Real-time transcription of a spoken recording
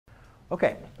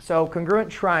OK, so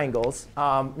congruent triangles.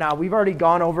 Now, we've already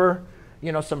gone over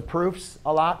some proofs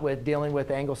a lot with dealing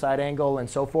with angle, side angle, and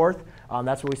so forth.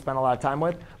 That's what we spent a lot of time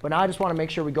with. But now I just want to make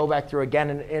sure we go back through again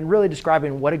and really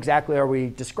describing what exactly are we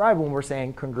describing when we're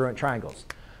saying congruent triangles.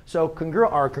 So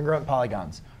congruent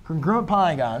polygons. Congruent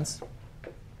polygons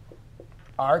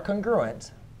are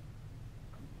congruent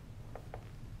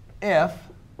if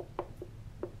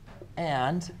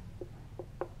and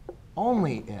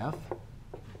only if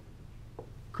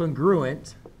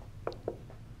congruent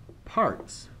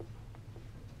parts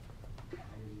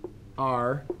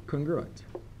are congruent.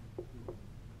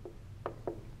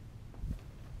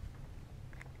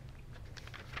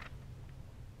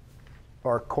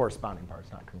 Or corresponding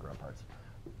parts, not congruent parts.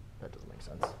 That doesn't make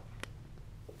sense.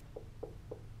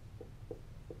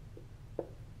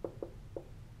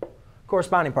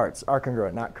 Corresponding parts are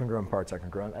congruent, not congruent parts are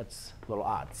congruent. That's a little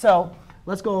odd. So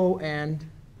let's go and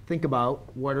think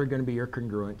about what are going to be your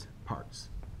congruent parts,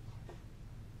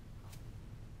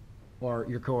 or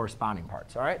your corresponding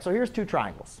parts. All right. So here's two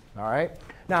triangles. All right.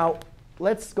 Now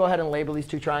let's go ahead and label these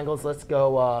two triangles. Let's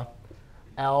go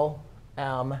L,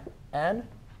 M, N,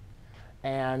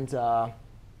 and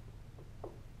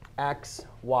X,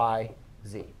 Y,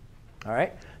 Z. All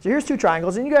right. So here's two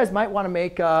triangles, and you guys might want to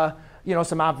make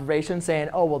some observations saying,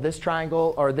 oh, well, this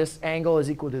triangle or this angle is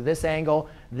equal to this angle.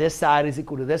 This side is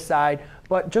equal to this side.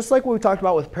 But just like what we talked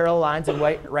about with parallel lines and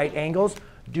right angles,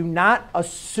 do not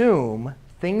assume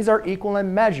things are equal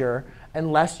in measure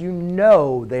unless you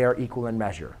know they are equal in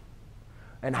measure.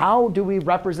 And how do we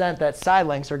represent that side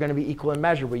lengths are going to be equal in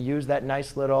measure? We use that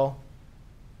nice little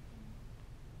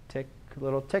tick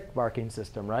marking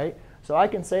system, right? So I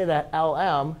can say that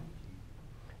LM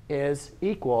is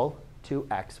equal to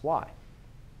xy. All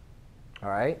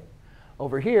right.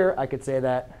 Over here, I could say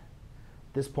that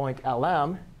this point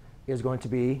LM is going to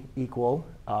be equal,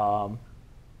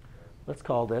 let's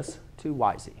call this to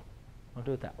yz. I'll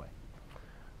do it that way.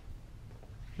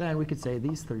 Then we could say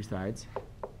these three sides.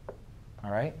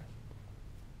 All right.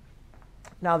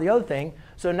 Now the other thing,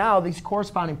 so now these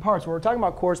corresponding parts, when we're talking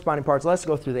about corresponding parts, let's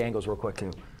go through the angles real quick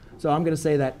too. So I'm going to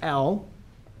say that L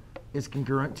is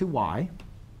congruent to y.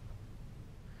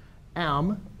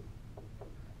 M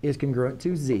is congruent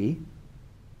to z.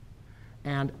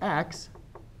 And x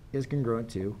is congruent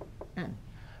to n.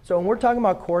 So when we're talking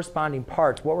about corresponding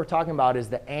parts, what we're talking about is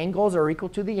the angles are equal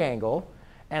to the angle,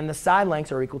 and the side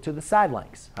lengths are equal to the side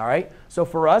lengths. All right? So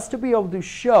for us to be able to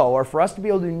show, or for us to be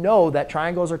able to know that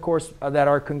triangles are that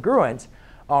are congruent,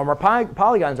 or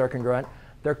polygons are congruent,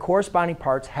 their corresponding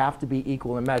parts have to be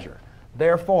equal in measure.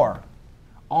 Therefore,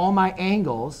 all my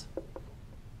angles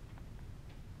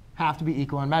have to be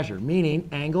equal in measure, meaning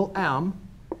angle M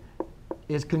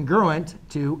is congruent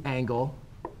to angle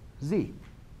Z.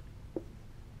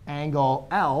 Angle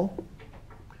L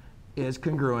is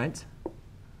congruent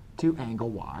to angle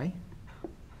Y.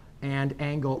 And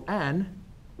angle N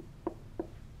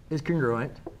is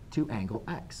congruent to angle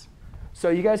X. So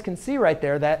you guys can see right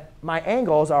there that my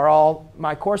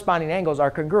corresponding angles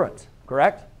are congruent,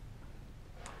 correct?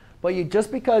 But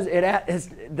just because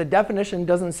the definition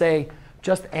doesn't say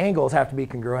just angles have to be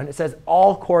congruent, it says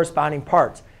all corresponding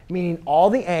parts, meaning all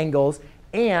the angles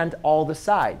and all the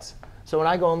sides. So when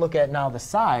I go and look at now the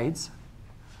sides,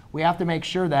 we have to make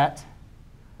sure that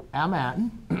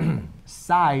MN,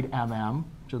 side MM,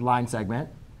 which is line segment,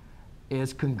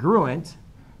 is congruent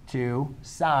to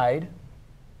side,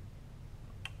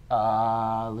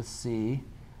 let's see,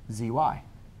 ZY.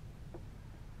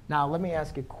 Now let me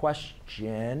ask a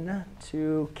question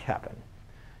to Kevin.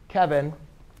 Kevin,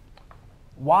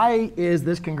 why is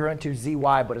this congruent to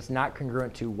ZY, but it's not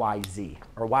congruent to YZ?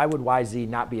 Or why would YZ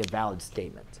not be a valid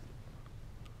statement?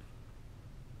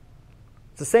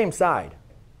 It's the same side.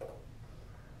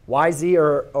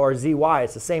 YZ or ZY,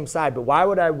 it's the same side. But why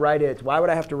would I write it? Why would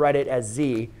I have to write it as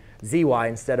ZY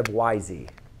instead of YZ?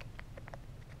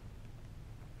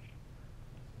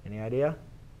 Any idea?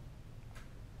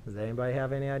 Does anybody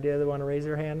have any idea they want to raise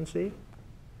their hand and see?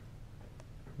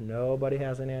 Nobody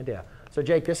has any idea. So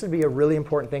Jake, this would be a really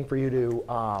important thing for you to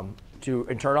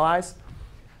internalize.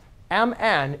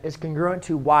 MN is congruent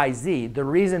to YZ. The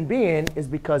reason being is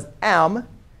because M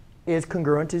is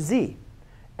congruent to Z,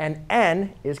 and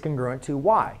N is congruent to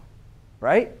Y,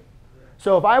 right?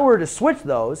 So if I were to switch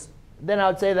those, then I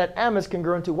would say that M is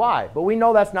congruent to Y. But we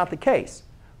know that's not the case,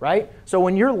 right? So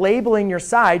when you're labeling your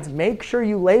sides, make sure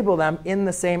you label them in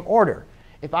the same order.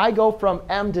 If I go from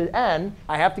M to N,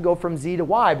 I have to go from Z to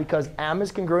Y because M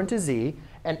is congruent to Z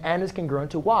and N is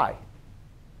congruent to Y.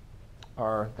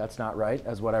 Or that's not right,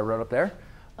 as what I wrote up there.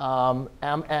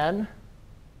 MN,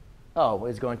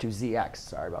 is going to ZX.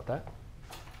 Sorry about that.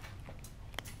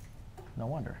 No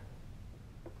wonder.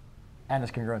 N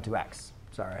is congruent to x.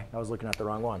 Sorry, I was looking at the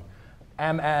wrong one.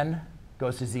 Mn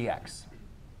goes to zx.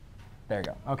 There you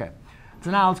go. OK.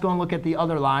 So now let's go and look at the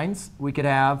other lines. We could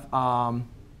have Mn,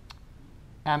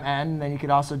 then you could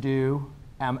also do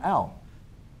Ml.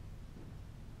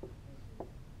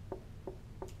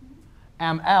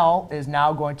 Ml is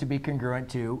now going to be congruent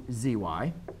to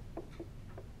zy.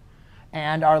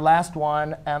 And our last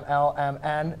one, ML,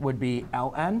 Mn, would be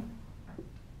Ln,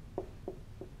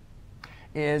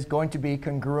 is going to be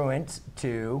congruent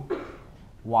to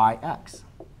yx.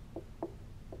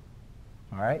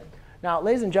 All right? Now,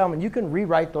 ladies and gentlemen, you can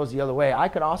rewrite those the other way. I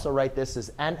could also write this as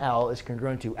NL is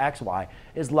congruent to xy.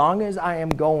 As long as I am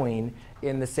going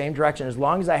in the same direction, as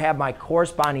long as I have my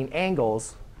corresponding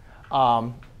angles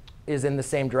is in the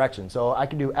same direction. So I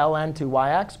could do Ln to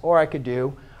yx, or I could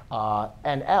do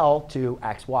NL to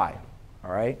xy.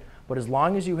 All right? But as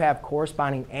long as you have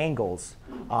corresponding angles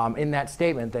in that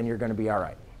statement, then you're going to be all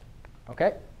right.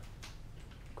 OK?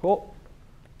 Cool.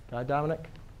 Got it, Dominic?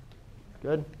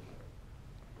 Good?